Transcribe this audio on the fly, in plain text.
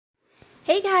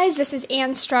Hey guys, this is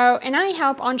Ann Strout, and I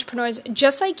help entrepreneurs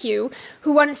just like you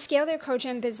who want to scale their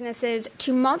coaching businesses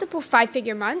to multiple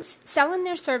five-figure months selling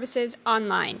their services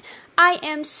online. I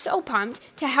am so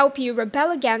pumped to help you rebel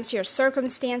against your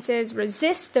circumstances,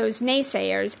 resist those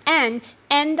naysayers, and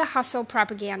end the hustle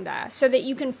propaganda so that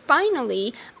you can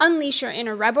finally unleash your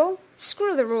inner rebel,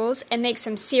 screw the rules, and make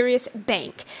some serious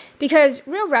bank. Because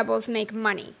real rebels make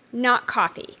money, not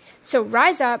coffee. So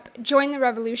rise up, join the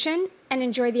revolution, and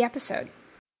enjoy the episode.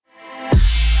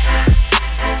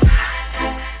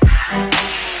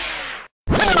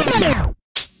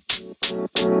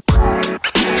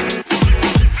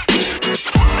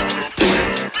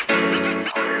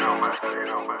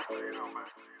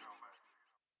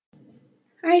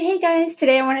 All right, hey guys,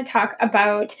 today I want to talk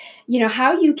about,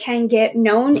 how you can get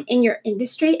known in your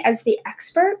industry as the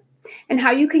expert and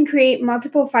how you can create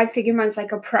multiple five-figure months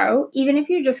like a pro, even if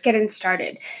you're just getting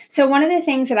started. So one of the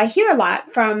things that I hear a lot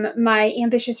from my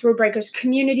Ambitious Rule Breakers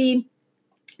community,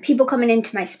 people coming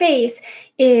into my space,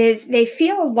 is they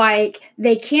feel like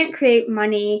they can't create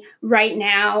money right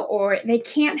now, or they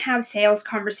can't have sales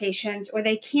conversations, or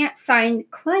they can't sign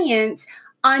clients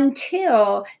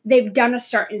until they've done a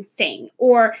certain thing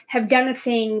or have done a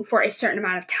thing for a certain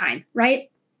amount of time,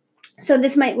 right? So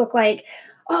this might look like,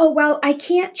 oh, well, I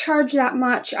can't charge that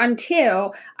much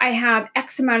until I have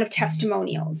X amount of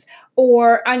testimonials,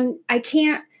 or I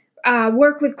can't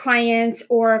work with clients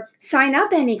or sign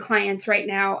up any clients right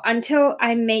now until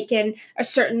I'm making a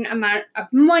certain amount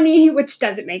of money, which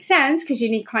doesn't make sense because you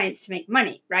need clients to make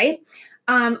money, right?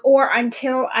 Or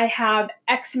until I have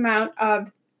X amount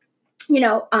of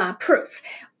proof,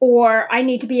 or I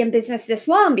need to be in business this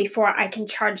long before I can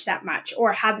charge that much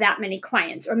or have that many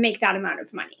clients or make that amount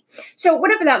of money. So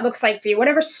whatever that looks like for you,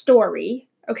 whatever story,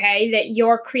 okay, that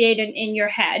you're creating in your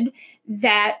head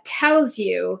that tells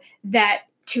you that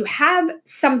to have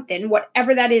something,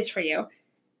 whatever that is for you,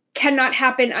 cannot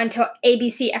happen until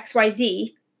ABC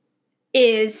XYZ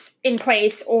is in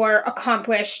place or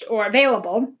accomplished or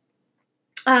available.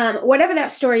 Whatever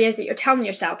that story is that you're telling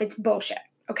yourself, it's bullshit.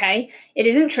 Okay, it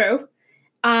isn't true.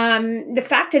 The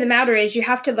fact of the matter is you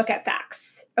have to look at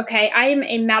facts. Okay, I am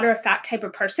a matter of fact type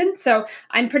of person, so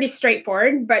I'm pretty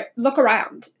straightforward. But look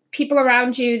around. People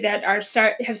around you that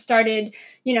have started,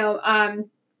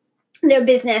 their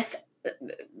business,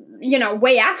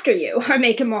 way after you are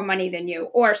making more money than you,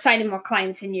 or signing more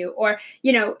clients than you, or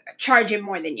charging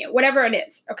more than you. Whatever it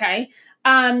is. Okay.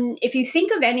 If you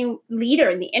think of any leader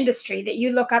in the industry that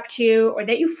you look up to or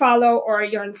that you follow or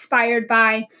you're inspired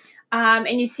by,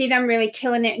 and you see them really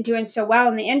killing it and doing so well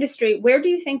in the industry, where do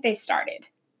you think they started?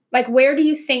 Like, where do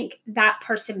you think that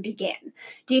person began?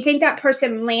 Do you think that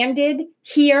person landed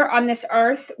here on this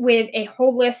earth with a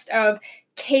whole list of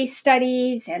case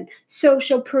studies and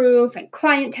social proof and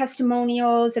client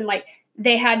testimonials and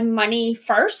they had money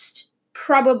first?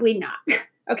 Probably not.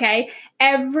 Okay.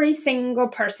 Every single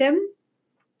person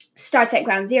starts at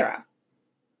ground zero.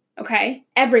 Okay?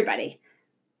 Everybody.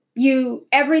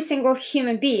 Every single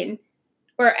human being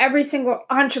or every single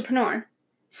entrepreneur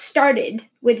started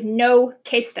with no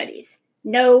case studies,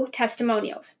 no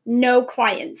testimonials, no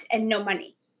clients, and no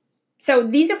money. So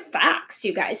these are facts,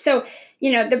 you guys. So,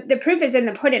 the proof is in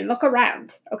the pudding. Look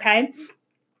around, okay?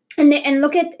 And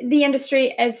look at the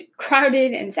industry as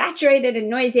crowded and saturated and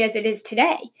noisy as it is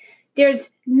today.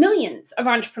 There's millions of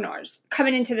entrepreneurs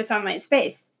coming into this online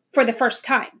space for the first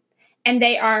time. And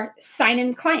they are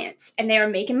signing clients and they are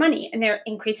making money and they're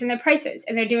increasing their prices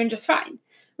and they're doing just fine,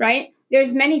 right?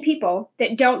 There's many people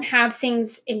that don't have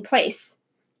things in place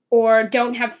or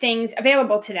don't have things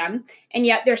available to them, and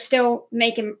yet they're still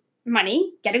making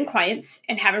money, getting clients,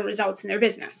 and having results in their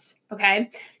business, okay?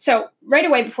 So right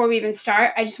away, before we even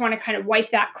start, I just want to kind of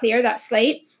wipe that clear, that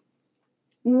slate,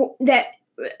 that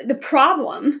the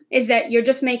problem is that you're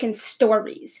just making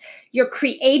stories. You're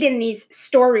creating these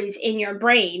stories in your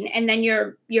brain, and then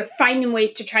you're finding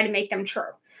ways to try to make them true.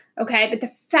 Okay, but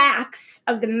the facts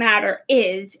of the matter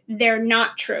is they're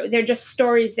not true. They're just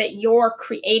stories that you're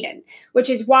creating, which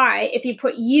is why if you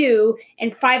put you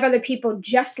and 5 other people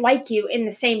just like you in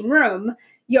the same room,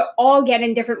 you're all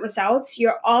getting different results.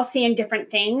 You're all seeing different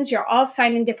things. You're all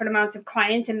signing different amounts of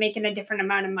clients and making a different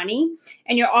amount of money.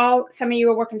 And some of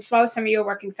you are working slow, some of you are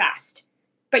working fast,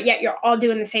 but yet you're all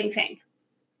doing the same thing.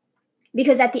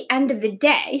 Because at the end of the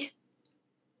day,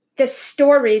 the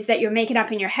stories that you're making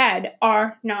up in your head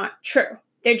are not true.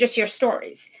 They're just your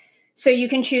stories. So you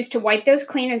can choose to wipe those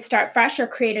clean and start fresh or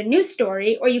create a new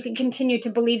story, or you can continue to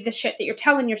believe the shit that you're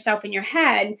telling yourself in your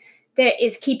head that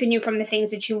is keeping you from the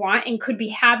things that you want and could be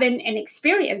having and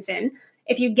experiencing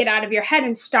if you get out of your head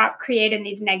and stop creating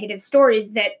these negative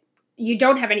stories that you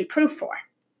don't have any proof for.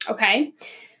 Okay.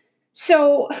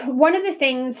 So, one of the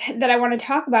things that I want to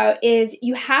talk about is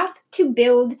you have to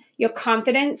build your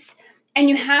confidence, and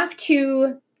you have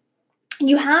to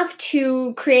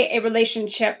create a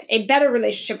relationship, a better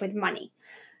relationship with money.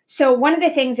 So, one of the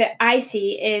things that I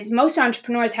see is most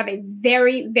entrepreneurs have a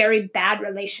very, very bad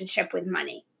relationship with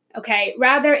money. Okay.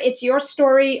 Rather, it's your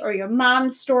story or your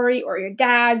mom's story or your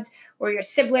dad's or your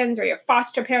siblings or your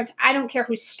foster parents. I don't care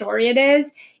whose story it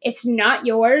is. It's not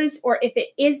yours. Or if it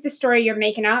is the story you're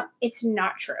making up, it's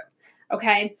not true.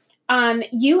 Okay.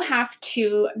 You have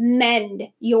to mend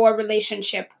your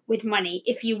relationship with money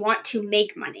if you want to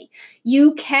make money.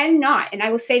 You cannot, and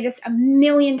I will say this a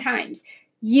million times,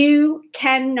 you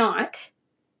cannot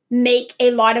make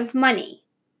a lot of money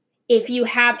if you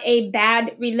have a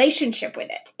bad relationship with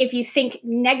it, if you think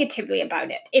negatively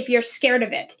about it, if you're scared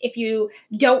of it, if you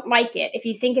don't like it, if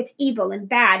you think it's evil and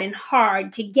bad and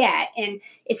hard to get and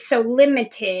it's so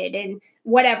limited and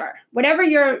whatever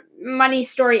your money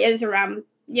story is around,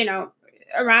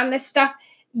 around this stuff,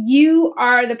 you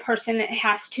are the person that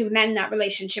has to mend that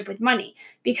relationship with money,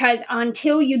 because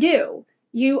until you do,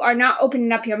 you are not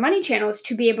opening up your money channels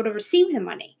to be able to receive the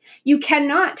money. You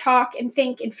cannot talk and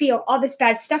think and feel all this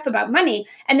bad stuff about money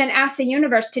and then ask the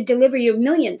universe to deliver you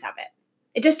millions of it.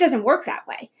 It just doesn't work that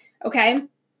way. Okay.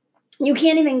 You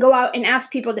can't even go out and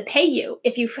ask people to pay you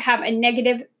if you have a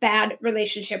negative, bad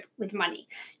relationship with money.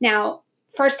 Now,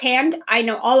 firsthand, I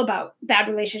know all about bad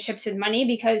relationships with money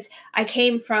because I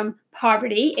came from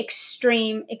poverty,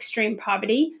 extreme, extreme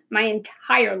poverty, my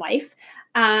entire life.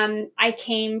 I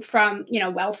came from,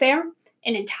 welfare,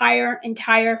 an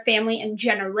entire family and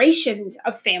generations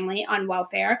of family on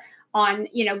welfare, on,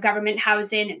 government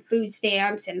housing and food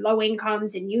stamps and low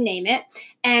incomes and you name it.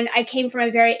 And I came from a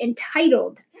very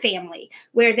entitled family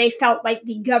where they felt like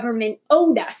the government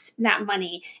owed us that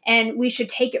money and we should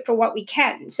take it for what we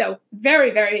can. So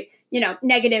very, very,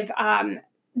 negative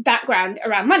background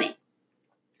around money.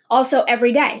 Also,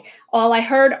 every day, all I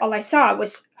heard, all I saw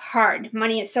was hard.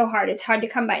 Money is so hard. It's hard to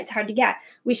come by. It's hard to get.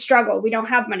 We struggle. We don't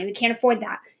have money. We can't afford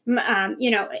that.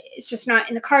 It's just not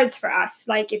in the cards for us.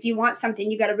 Like, if you want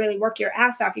something, you got to really work your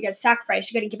ass off. You got to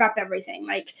sacrifice. You got to give up everything.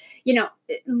 Like,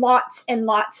 lots and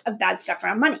lots of bad stuff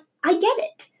around money. I get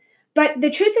it. But the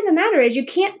truth of the matter is, you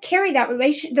can't carry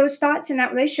those thoughts and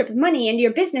that relationship with money into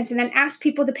your business and then ask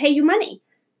people to pay you money.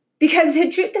 Because the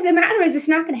truth of the matter is, it's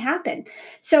not going to happen.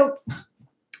 So,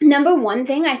 number one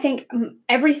thing I think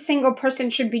every single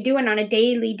person should be doing on a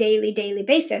daily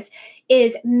basis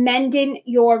is mending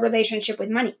your relationship with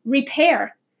money.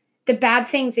 Repair the bad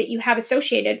things that you have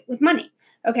associated with money.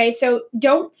 Okay, so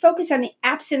don't focus on the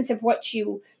absence of what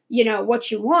you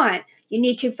want. You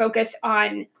need to focus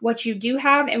on what you do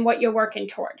have and what you're working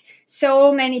toward.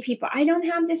 So many people, I don't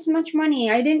have this much money.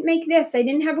 I didn't make this. I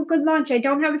didn't have a good launch. I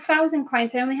don't have 1,000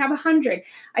 clients. I only have 100.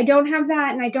 I don't have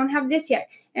that, and I don't have this yet.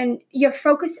 And you're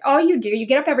focused, all you do, you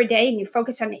get up every day and you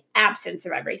focus on the absence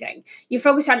of everything. You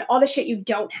focus on all the shit you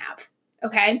don't have.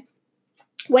 Okay?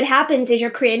 What happens is you're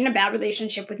creating a bad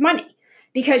relationship with money,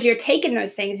 because you're taking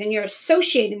those things and you're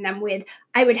associating them with,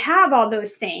 I would have all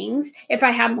those things if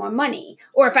I had more money,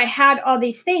 or if I had all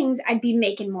these things, I'd be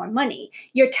making more money.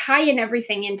 You're tying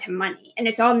everything into money, and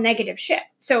it's all negative shit.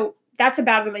 So that's a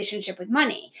bad relationship with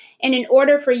money. And in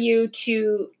order for you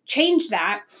to change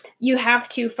that, you have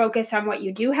to focus on what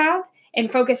you do have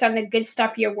and focus on the good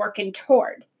stuff you're working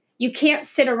toward. You can't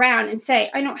sit around and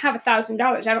say, I don't have $1,000.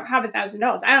 I don't have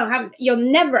 $1,000. You'll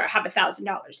never have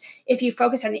 $1,000 if you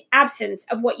focus on the absence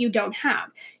of what you don't have.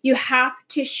 You have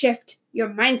to shift your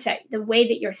mindset, the way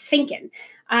that you're thinking.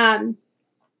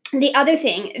 The other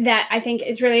thing that I think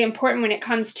is really important when it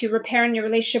comes to repairing your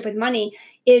relationship with money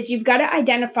is you've got to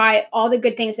identify all the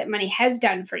good things that money has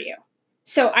done for you.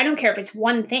 So I don't care if it's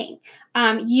one thing.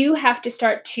 You have to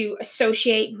start to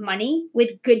associate money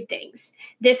with good things.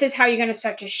 This is how you're going to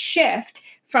start to shift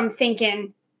from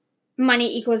thinking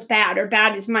money equals bad or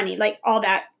bad is money, like all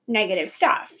that negative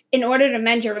stuff. In order to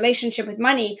mend your relationship with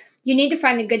money, you need to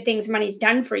find the good things money's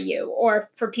done for you or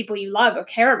for people you love or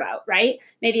care about, right?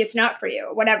 Maybe it's not for you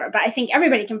or whatever, but I think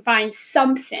everybody can find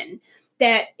something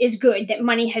that is good that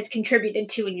money has contributed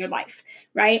to in your life,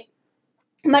 right?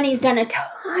 Money's done a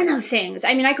ton of things.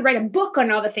 I mean, I could write a book on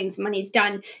all the things money's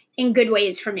done in good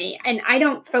ways for me. And I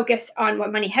don't focus on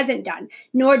what money hasn't done,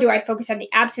 nor do I focus on the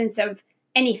absence of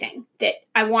anything that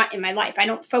I want in my life. I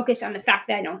don't focus on the fact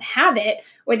that I don't have it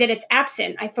or that it's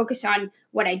absent. I focus on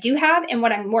what I do have and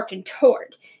what I'm working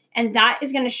toward. And that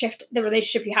is going to shift the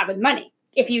relationship you have with money.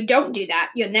 If you don't do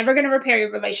that, you're never going to repair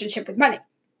your relationship with money.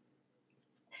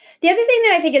 The other thing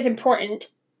that I think is important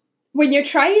when you're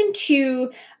trying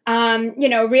to,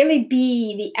 really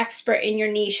be the expert in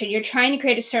your niche and you're trying to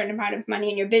create a certain amount of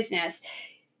money in your business,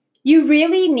 you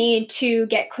really need to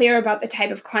get clear about the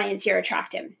type of clients you're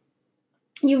attracting.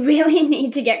 You really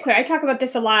need to get clear. I talk about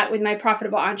this a lot with my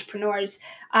profitable entrepreneurs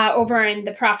over in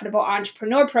the Profitable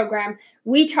Entrepreneur Program.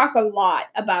 We talk a lot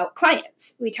about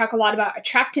clients. We talk a lot about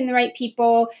attracting the right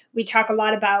people. We talk a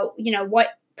lot about,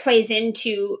 what plays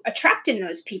into attracting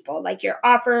those people, like your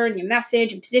offer and your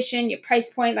message and position, your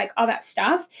price point, like all that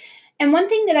stuff. And one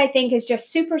thing that I think is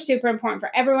just super, super important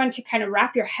for everyone to kind of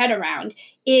wrap your head around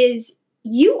is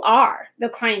you are the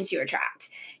clients you attract.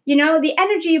 The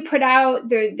energy you put out,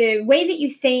 the way that you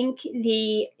think,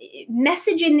 the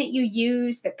messaging that you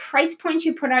use, the price points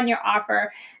you put on your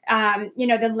offer,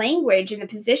 the language and the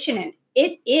positioning,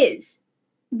 it is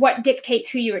what dictates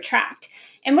who you attract.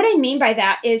 And what I mean by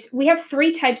that is we have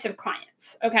 3 types of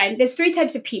clients, okay? There's 3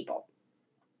 types of people.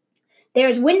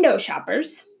 There's window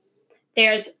shoppers,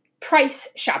 there's price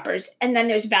shoppers, and then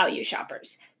there's value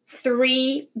shoppers.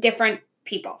 3 different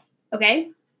people,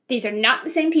 okay? These are not the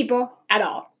same people at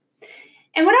all.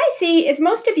 And what I see is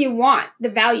most of you want the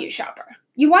value shopper.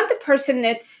 You want the person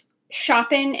that's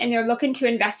shopping and they're looking to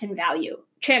invest in value,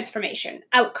 transformation,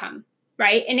 outcome,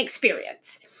 right? And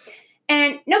experience.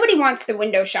 And nobody wants the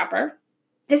window shopper.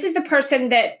 This is the person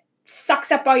that sucks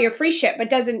up all your free shit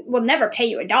but will never pay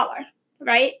you $1,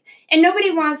 right? And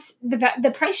nobody wants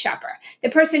the price shopper, the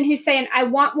person who's saying, I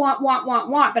want,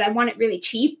 but I want it really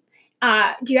cheap.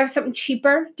 Do you have something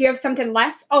cheaper? Do you have something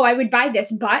less? Oh, I would buy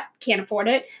this, but can't afford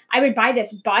it. I would buy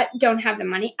this, but don't have the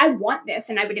money. I want this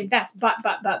and I would invest, but.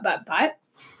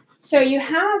 So you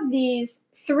have these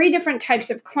 3 different types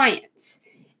of clients,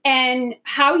 and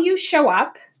how you show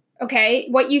up, okay,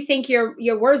 what you think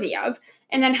you're worthy of,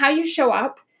 and then how you show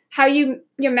up, how your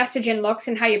messaging looks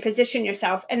and how you position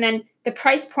yourself, and then the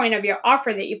price point of your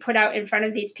offer that you put out in front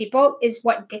of these people is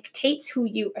what dictates who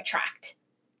you attract.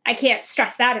 I can't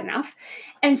stress that enough.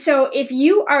 And so if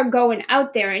you are going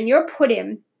out there and you're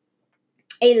putting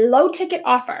a low ticket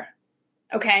offer,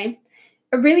 okay,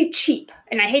 a really cheap,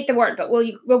 and I hate the word, but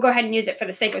we'll go ahead and use it for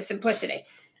the sake of simplicity,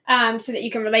 so that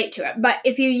you can relate to it. But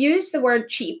if you use the word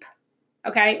cheap,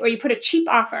 okay, or you put a cheap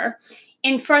offer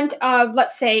in front of,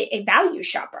 let's say, a value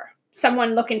shopper,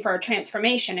 someone looking for a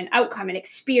transformation, an outcome, an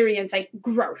experience, like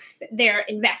growth, they're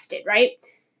invested, right?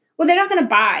 Well, they're not going to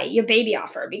buy your baby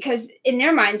offer because in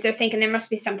their minds, they're thinking there must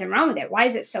be something wrong with it. Why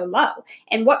is it so low?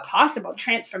 And what possible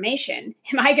transformation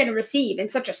am I going to receive in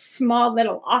such a small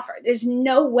little offer? There's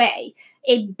no way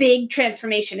a big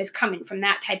transformation is coming from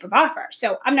that type of offer.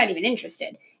 So I'm not even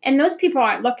interested. And those people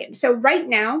aren't looking. So right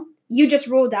now, you just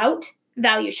ruled out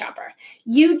value shopper.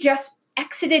 You just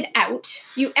exited out,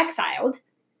 you exiled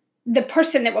the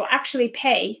person that will actually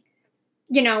pay,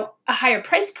 a higher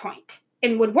price point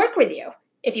and would work with you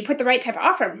if you put the right type of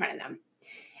offer in front of them.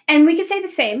 And we could say the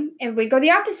same if we go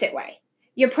the opposite way.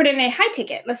 You're putting a high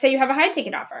ticket. Let's say you have a high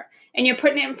ticket offer and you're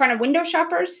putting it in front of window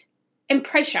shoppers and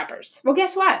price shoppers. Well,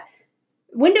 guess what?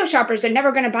 Window shoppers are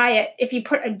never going to buy it. If you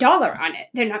put $1 on it,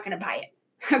 they're not going to buy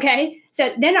it. Okay.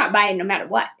 So they're not buying no matter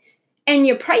what. And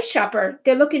your price shopper,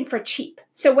 they're looking for cheap.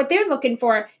 So what they're looking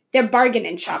for, they're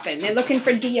bargaining shopping. They're looking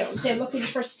for deals. They're looking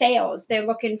for sales. They're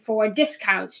looking for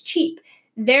discounts, cheap.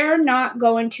 They're not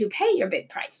going to pay your big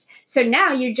price. So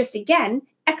now you just, again,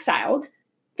 exiled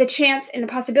the chance and the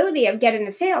possibility of getting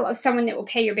the sale of someone that will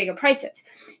pay your bigger prices.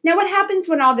 Now, what happens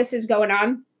when all this is going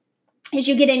on is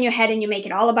you get in your head and you make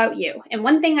it all about you. And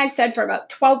one thing I've said for about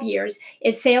 12 years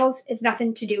is sales is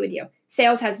nothing to do with you.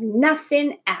 Sales has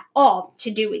nothing at all to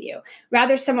do with you.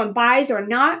 Rather someone buys or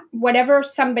not, whatever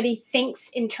somebody thinks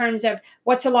in terms of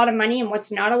what's a lot of money and what's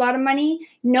not a lot of money,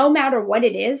 no matter what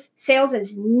it is, sales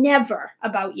is never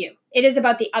about you. It is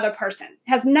about the other person. It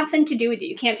has nothing to do with you.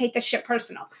 You can't take this shit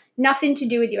personal. Nothing to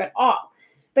do with you at all.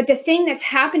 But the thing that's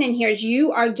happening here is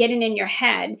you are getting in your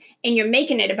head and you're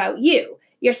making it about you.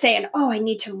 You're saying, oh, I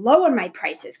need to lower my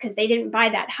prices because they didn't buy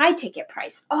that high ticket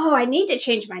price. Oh, I need to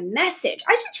change my message.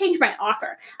 I should change my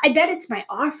offer. I bet it's my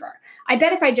offer. I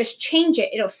bet if I just change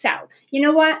it, it'll sell. You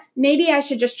know what? Maybe I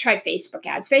should just try Facebook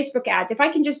ads. Facebook ads, if I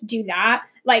can just do that,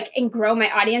 and grow my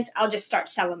audience, I'll just start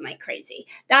selling like crazy.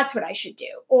 That's what I should do.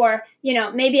 Or,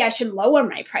 maybe I should lower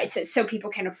my prices so people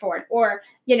can afford. Or,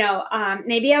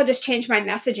 maybe I'll just change my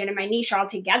messaging and my niche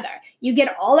altogether. You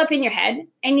get all up in your head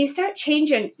and you start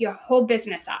changing your whole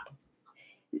business up.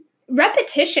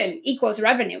 Repetition equals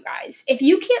revenue, guys. If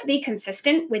you can't be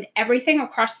consistent with everything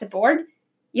across the board,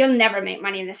 you'll never make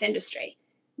money in this industry.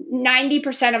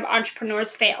 90% of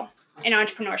entrepreneurs fail in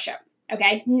entrepreneurship.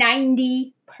 Okay,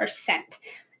 90%.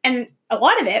 And a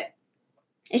lot of it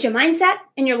is your mindset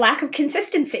and your lack of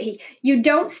consistency. You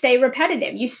don't stay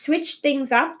repetitive. You switch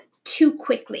things up too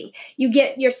quickly. You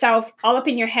get yourself all up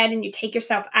in your head and you take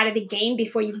yourself out of the game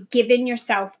before you've given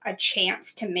yourself a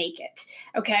chance to make it.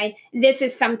 Okay. This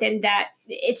is something that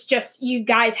it's just, you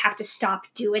guys have to stop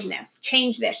doing this.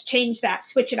 Change this, change that,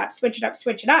 switch it up, switch it up,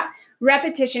 switch it up.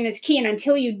 Repetition is key. And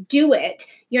until you do it,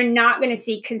 you're not going to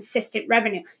see consistent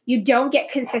revenue. You don't get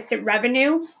consistent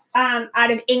revenue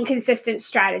out of inconsistent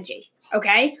strategy.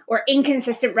 Okay. Or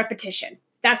inconsistent repetition.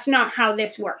 That's not how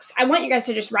this works. I want you guys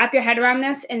to just wrap your head around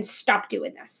this and stop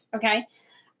doing this, okay?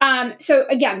 So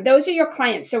again, those are your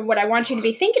clients. So what I want you to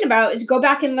be thinking about is go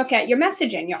back and look at your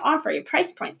messaging, your offer, your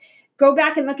price points. Go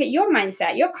back and look at your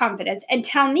mindset, your confidence, and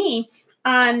tell me,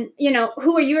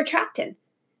 who are you attracting?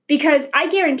 Because I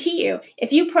guarantee you,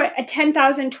 if you put a $10,000,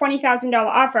 $20,000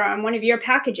 offer on one of your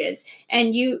packages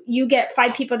and you get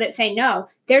 5 people that say no,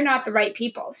 they're not the right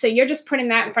people. So you're just putting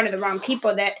that in front of the wrong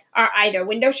people that are either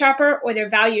window shopper or they're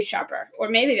value shopper, or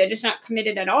maybe they're just not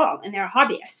committed at all and they're a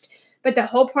hobbyist. But the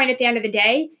whole point at the end of the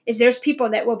day is there's people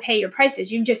that will pay your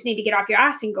prices. You just need to get off your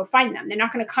ass and go find them. They're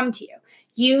not going to come to you.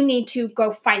 You need to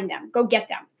go find them, go get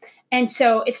them. And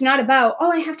so it's not about,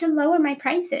 I have to lower my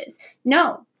prices.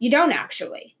 No, you don't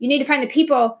actually. You need to find the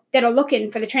people that are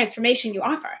looking for the transformation you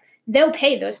offer. They'll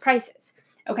pay those prices,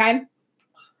 okay?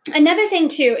 Another thing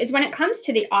too is when it comes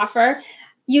to the offer,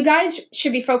 you guys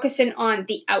should be focusing on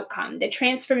the outcome, the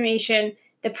transformation,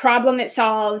 the problem it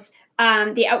solves,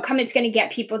 the outcome it's going to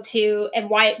get people to, and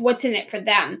what's in it for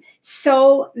them.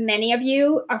 So many of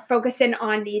you are focusing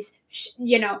on these,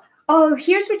 here's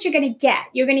what you're going to get.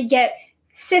 You're going to get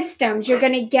systems. You're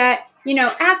going to get,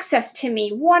 access to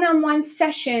me, one-on-one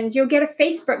sessions. You'll get a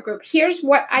Facebook group. Here's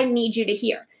what I need you to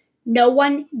hear. No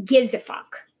one gives a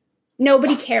fuck.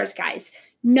 Nobody cares, guys.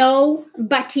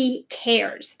 Nobody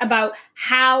cares about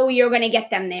how you're going to get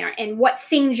them there and what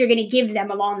things you're going to give them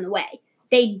along the way.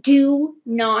 They do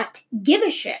not give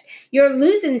a shit. You're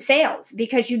losing sales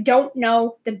because you don't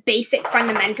know the basic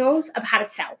fundamentals of how to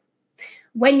sell.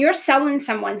 When you're selling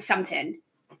someone something,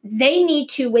 they need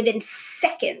to, within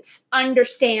seconds,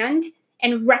 understand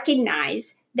and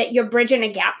recognize that you're bridging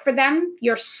a gap for them.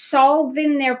 You're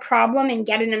solving their problem and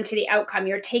getting them to the outcome.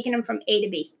 You're taking them from A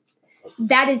to B.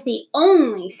 That is the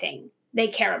only thing they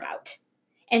care about.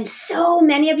 And so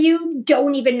many of you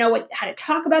don't even know how to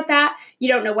talk about that. You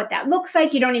don't know what that looks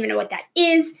like. You don't even know what that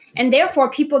is. And therefore,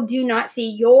 people do not see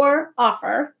your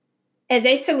offer as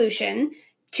a solution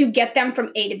to get them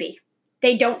from A to B.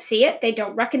 They don't see it. They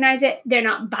don't recognize it. They're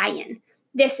not buying.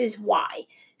 This is why.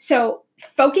 So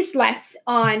focus less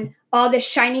on all this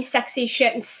shiny, sexy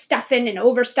shit and stuffing and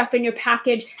overstuffing your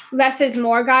package. Less is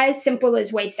more, guys. Simple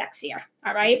is way sexier.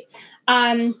 All right.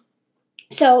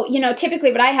 So,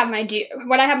 typically what I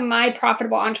have my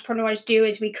profitable entrepreneurs do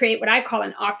is we create what I call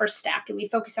an offer stack, and we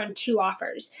focus on 2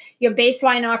 offers. Your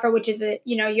baseline offer, which is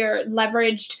your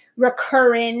leveraged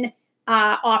recurring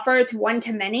offer. It's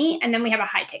one-to-many. And then we have a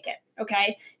high ticket.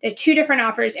 Okay. They're 2 different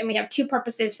offers and we have 2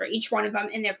 purposes for each one of them.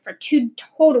 And they're for 2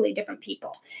 totally different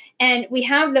people. And we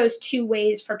have those 2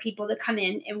 ways for people to come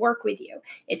in and work with you.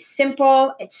 It's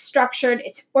simple, it's structured,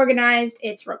 it's organized,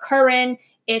 it's recurring.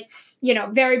 It's,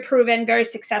 very proven, very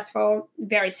successful,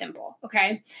 very simple.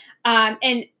 Okay.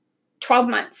 And 12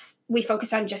 months, we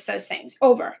focus on just those things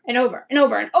over and over and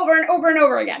over and over and over and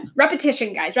over again.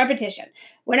 Repetition, guys, repetition.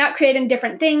 We're not creating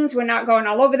different things. We're not going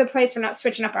all over the place. We're not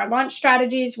switching up our launch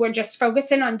strategies. We're just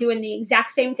focusing on doing the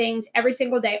exact same things every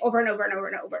single day over and over and over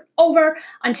and over and over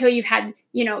until you've had,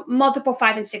 multiple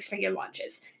 5- and 6-figure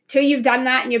launches. Till you've done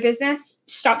that in your business,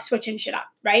 stop switching shit up,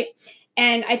 right?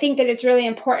 And I think that it's really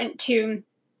important to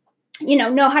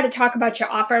know how to talk about your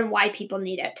offer and why people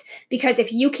need it. Because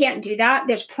if you can't do that,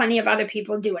 there's plenty of other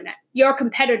people doing it. Your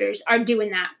competitors are doing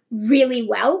that really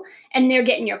well, and they're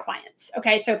getting your clients.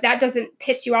 Okay. So if that doesn't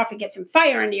piss you off and get some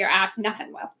fire under your ass,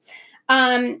 nothing will.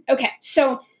 Okay.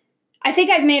 So I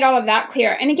think I've made all of that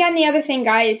clear. And again, the other thing,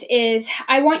 guys, is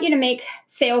I want you to make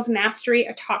sales mastery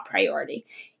a top priority.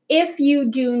 If you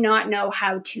do not know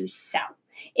how to sell,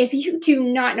 if you do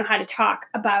not know how to talk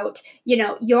about,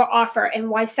 your offer and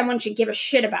why someone should give a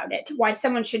shit about it, why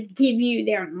someone should give you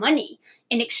their money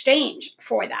in exchange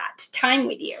for that time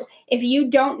with you, if you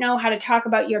don't know how to talk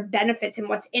about your benefits and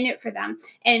what's in it for them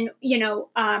and,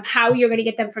 how you're going to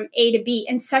get them from A to B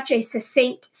in such a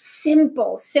succinct,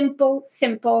 simple,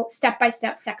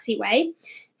 step-by-step, sexy way,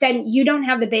 then you don't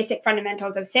have the basic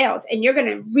fundamentals of sales. And you're going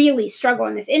to really struggle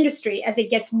in this industry as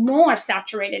it gets more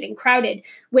saturated and crowded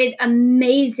with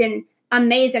amazing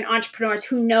entrepreneurs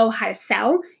who know how to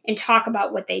sell and talk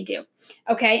about what they do.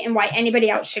 Okay. And why anybody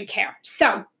else should care.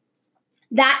 So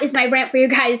That is my rant for you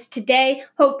guys today.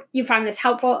 Hope you found this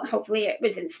helpful. Hopefully it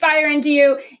was inspiring to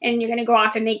you and you're going to go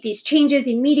off and make these changes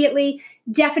immediately.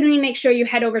 Definitely make sure you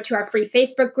head over to our free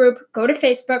Facebook group. Go to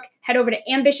Facebook, head over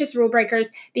to Ambitious Rule Breakers,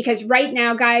 because right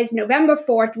now, guys, November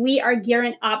 4th, we are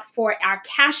gearing up for our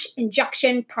Cash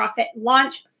Injection Profit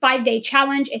Launch 5-day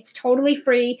challenge. It's totally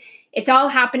free. It's all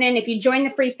happening. If you join the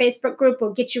free Facebook group,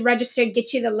 we'll get you registered,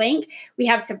 get you the link. We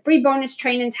have some free bonus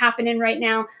trainings happening right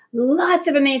now. Lots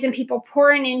of amazing people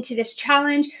pouring into this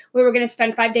challenge where we're going to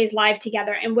spend 5 days live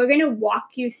together. And we're going to walk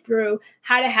you through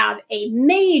how to have a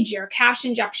major cash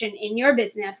injection in your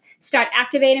business, start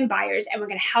activating buyers, and we're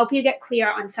going to help you get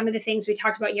clear on some of the things we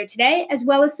talked about here today, as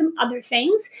well as some other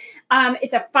things.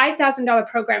 It's a $5,000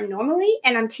 program normally,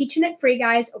 and I'm teaching it free,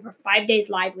 guys, over 5 days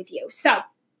live with you. So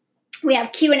we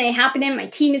have Q&A happening. My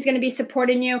team is going to be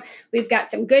supporting you. We've got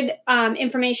some good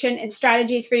information and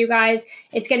strategies for you guys.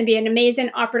 It's going to be an amazing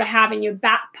offer to have in your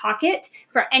back pocket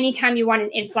for any time you want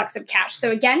an influx of cash. So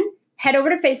again, head over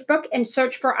to Facebook and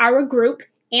search for our group,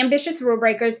 Ambitious Rule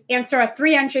Breakers. Answer our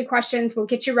 3 entry questions. We'll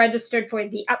get you registered for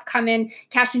the upcoming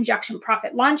Cash Injection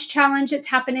Profit Launch Challenge that's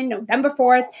happening November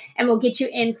 4th. And we'll get you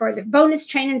in for the bonus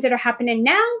trainings that are happening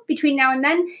now, between now and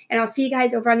then. And I'll see you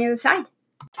guys over on the other side.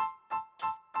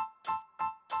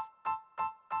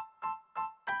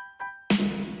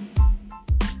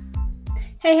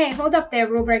 Hey, hold up there,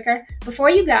 Rule Breaker.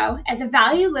 Before you go, as a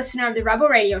valued listener of the Rebel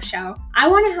Radio Show, I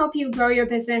want to help you grow your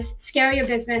business, scale your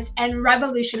business, and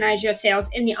revolutionize your sales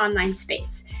in the online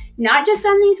space. Not just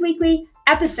on these weekly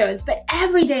episodes, but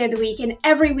every day of the week and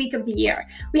every week of the year.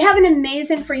 We have an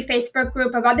amazing free Facebook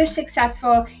group of other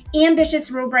successful,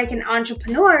 ambitious rule-breaking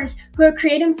entrepreneurs who are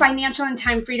creating financial and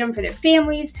time freedom for their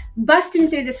families, busting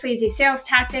through the sleazy sales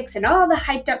tactics and all the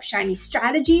hyped up shiny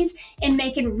strategies, and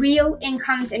making real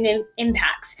incomes and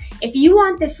impacts. If you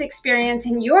want this experience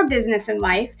in your business and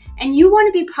life, and you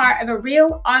want to be part of a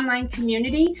real online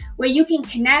community where you can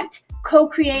connect,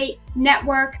 co-create,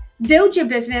 network, build your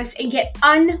business, and get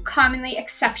uncommonly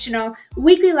exceptional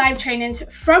weekly live trainings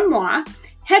from moi,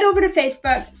 head over to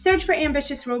Facebook, search for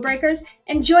Ambitious Rule Breakers,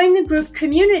 and join the group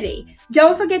community.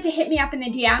 Don't forget to hit me up in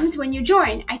the DMs when you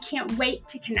join. I can't wait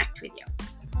to connect with you.